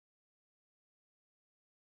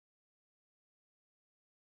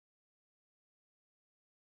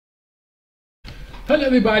Hello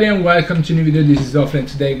everybody and welcome to a new video. This is Offline.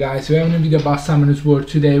 Today guys, we have a new video about Summoner's War.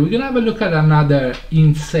 Today we're gonna have a look at another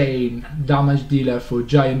insane damage dealer for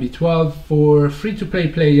GB12 for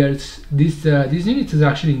free-to-play players. This unit is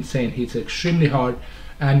actually insane. It's extremely hard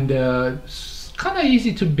and kind of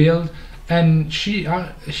easy to build, and she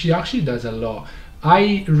actually does a lot.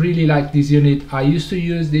 I really like this unit. I used to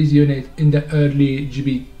use this unit in the early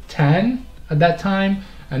GB10 at that time.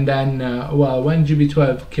 And then, well, when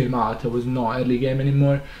GB12 came out, it was not early game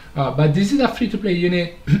anymore. But this is a free-to-play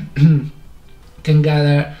unit. Can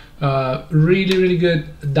gather really good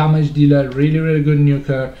damage dealer, really good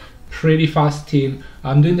nuker, pretty fast team.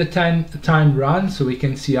 I'm doing the 10-time run so we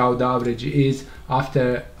can see how the average is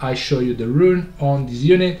after I show you the rune on this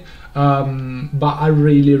unit. But I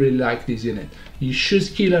really like this unit. You should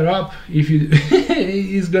skill her up. If you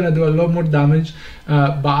he's gonna do a lot more damage,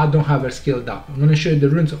 but I don't have her skilled up. I'm gonna show you the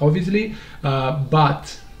runes obviously,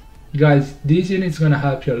 but guys, this unit is gonna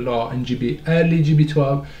help you a lot in early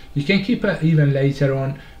GB12. You can keep her even later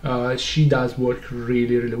on. She does work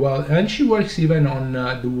really well, and she works even on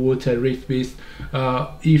the water rift beast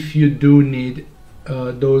if you do need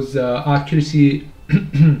those accuracy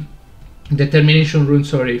determination runes,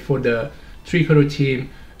 sorry, for the Tricoro team.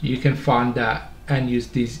 You can find that and use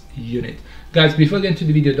this unit. Guys, before getting to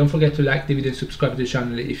the video, don't forget to like the video and subscribe to the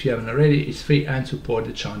channel if you haven't already. It's free, and support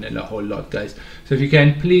the channel a whole lot, guys. So if you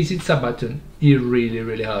can, please hit sub button. It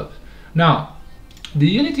really helps. Now, the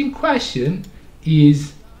unit in question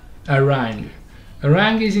is a Rang. A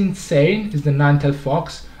Rang is insane. It's the Ninetale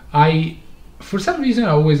Fox. For some reason I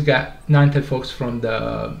always get Ninetale Fox from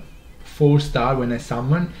the 4-star when I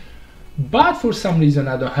summon, but for some reason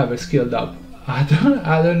I don't have her skilled up. I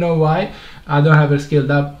don't know why I don't have her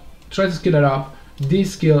skilled up. Try to skill her up.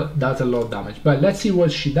 This skill does a lot of damage, but let's see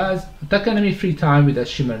what she does. Attack enemy 3 times with a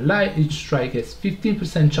shimmer light. Each strike has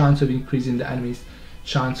 15% chance of increasing the enemy's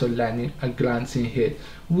chance of landing a glancing hit,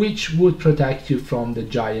 which would protect you from the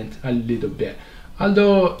giant a little bit.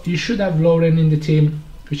 Although you should have Lauren in the team,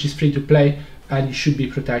 which is free to play, and you should be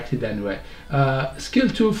protected anyway. Skill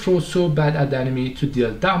 2 throws so bad at the enemy to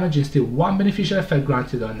deal damage and still 1 beneficial effect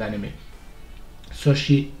granted on the enemy. So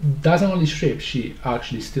she doesn't only strip, she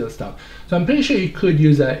actually steals stuff. So I'm pretty sure you could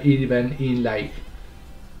use her even in like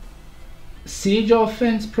siege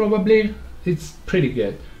offense probably. It's pretty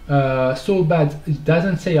good. Soul bad, it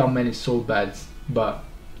doesn't say how many soul bads, but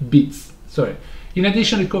beats, sorry. In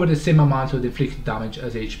addition, recover the same amount of inflicted damage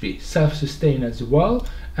as HP. Self-sustain as well,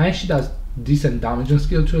 and she does decent damage on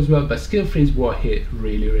skill 2 as well, but skill 3 is what hit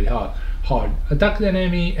really hard. Attack the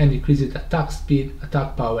enemy and increases attack speed,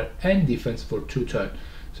 attack power, and defense for 2 turns.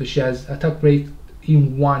 So she has attack break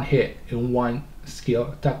in 1 hit, in 1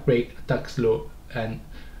 skill, attack break, attack slow, and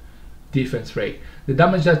defense rate. The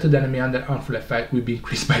damage dealt to the enemy under harmful effect will be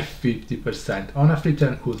increased by 50% on a free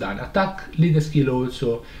turn cooldown. Attack leader skill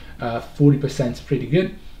also 40% is pretty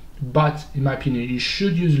good, but in my opinion you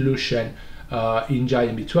should use Lucian in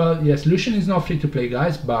GB12. Yes, Lucian is not free to play,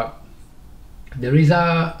 guys, but there is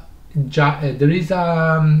an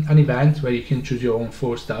event where you can choose your own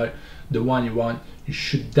 4-star, the one you want. You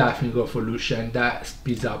should definitely go for Lucian. That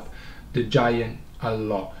speeds up the giant a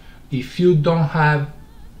lot. If you don't have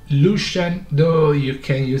Lucian though, you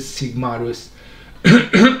can use Sigmarus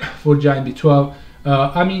for GB12.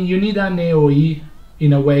 I mean, you need an AoE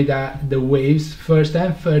in a way that the waves, first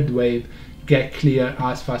and third wave, get clear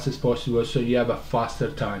as fast as possible, so you have a faster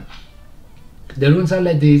time. The runes are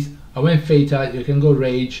like this. I went fatal, you can go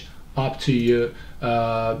rage, up to you,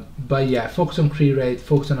 but yeah, focus on crit rate,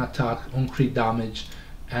 focus on attack, on crit damage,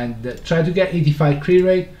 and try to get 85 crit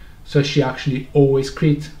rate, so she actually always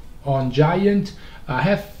crit on giant. I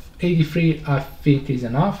have 83, I think is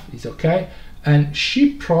enough, is okay, and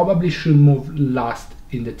she probably should move last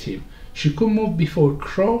in the team. She could move before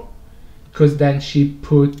Crow, because then she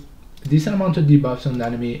put a decent amount of debuffs on the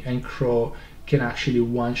enemy, and Crow can actually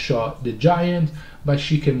one-shot the giant, but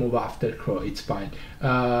she can move after Crow, it's fine.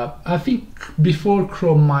 I think before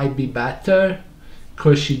Crow might be better,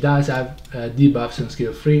 because she does have debuffs on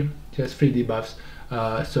skill 3, she has 3 debuffs,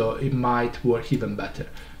 so it might work even better.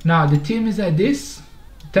 Now the team is like this.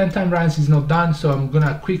 10-time runs is not done, so I'm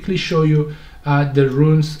gonna quickly show you the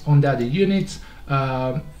runes on the other units.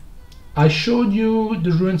 I showed you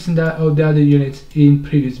the runes of the other units in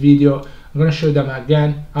previous video. I'm gonna show them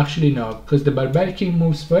again. Actually no, because the Barbaric King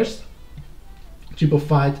moves first. Triple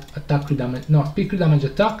fight, attack crit damage, no, speed crit damage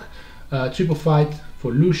attack, triple fight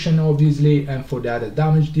for Lucian obviously, and for the other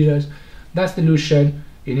damage dealers. That's the Lucian.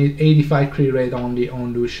 You need 85 crit rate only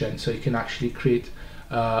on Lucian, so you can actually crit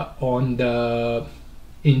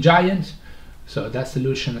in giant. So that's the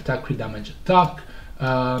Lucian, attack crit damage attack.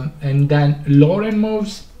 And then Lauren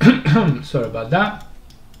moves. Sorry about that.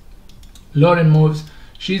 Lauren moves.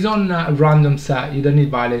 She's on a random set. You don't need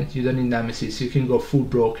violent, you don't need nemesis. You can go full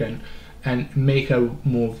broken and make her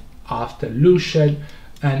move after Lucian.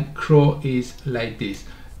 And Crow is like this.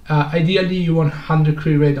 Ideally you want 100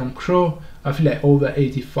 crit rate on Crow. I feel like over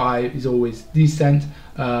 85 is always decent.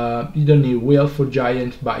 You don't need Will for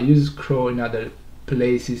Giant, but I use Crow in other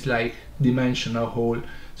places like Dimensional Hole,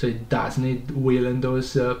 so it does need Will in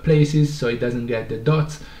those places, so it doesn't get the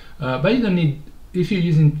dots. But you don't need, if you're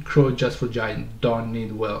using Crow just for Giant, don't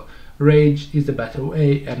need Will. Rage is the better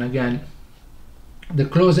way, and again, the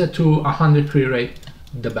closer to 100 crit rate,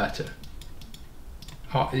 the better.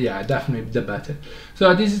 Oh, yeah, definitely the better.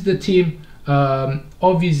 So this is the team.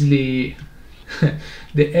 Obviously,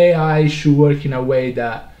 the AI should work in a way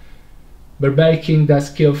that Barbaric King does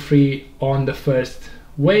skill free on the first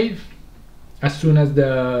wave. As soon as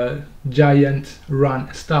the giant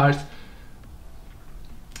run starts,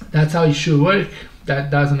 that's how it should work. That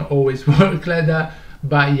doesn't always work like that,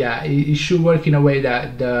 but yeah, it should work in a way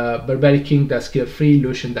that the Barbaric King does skill free,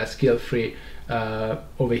 Lucian does skill free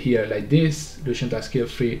over here like this, Lucian does skill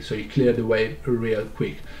free, so you clear the wave real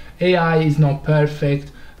quick. AI is not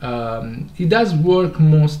perfect. It does work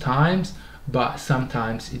most times, but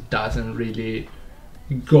sometimes it doesn't really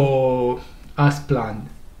go as planned.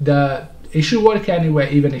 It should work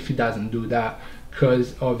anyway, even if it doesn't do that,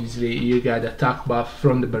 because obviously you get attack buff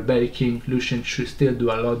from the Barbaric King. Lucian should still do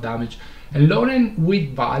a lot of damage, and Lauren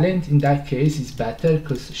with Violent in that case is better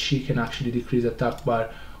because she can actually decrease attack bar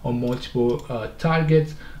on multiple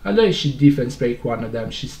targets. Although if she defense break one of them,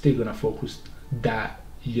 she's still gonna focus that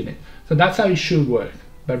unit. So that's how it should work.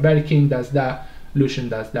 Barbaric King does that, Lucian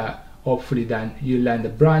does that. Hopefully then you land the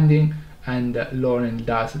branding, and Lauren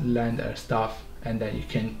does land her stuff, and then you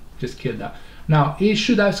can just kill that. Now it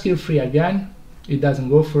should have skill free again, it doesn't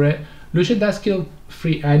go for it. Lucian does skill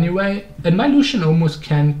free anyway, and my Lucian almost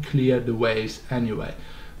can clear the waves anyway.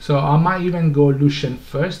 So I might even go Lucian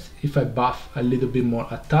first if I buff a little bit more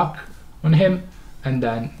attack on him, and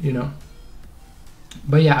then, you know.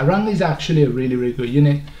 But yeah, Rang is actually a really good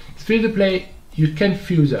unit. It's free to play. You can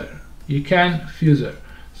fuse her,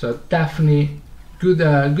 so definitely good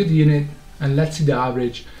good unit. And let's see the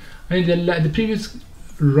average. I mean, the previous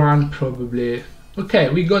run probably, okay,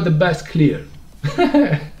 we got the best clear.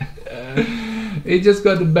 It just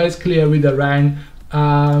got the best clear with the Rang.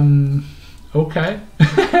 Okay.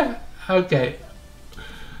 Okay,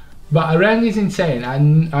 but a Rang is insane,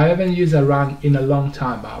 and I haven't used a Rang in a long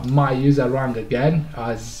time, but I might use a Rang again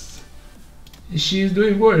as she's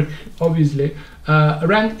doing work, obviously. A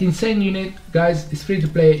Rang insane unit, guys. It's free to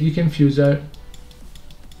play. You can fuse her,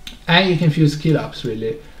 and you can fuse skill ups.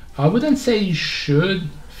 Really, I wouldn't say you should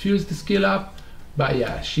fuse the skill up, but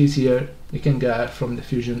yeah, she's here. You can get her from the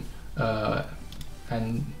fusion,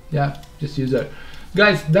 and yeah, just use her.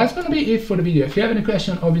 Guys, that's gonna be it for the video. If you have any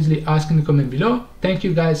question, obviously ask in the comment below. Thank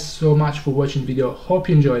you guys so much for watching the video. Hope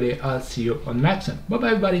you enjoyed it. I'll see you on the next one. Bye bye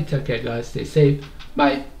everybody. Take care guys. Stay safe.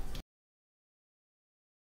 Bye.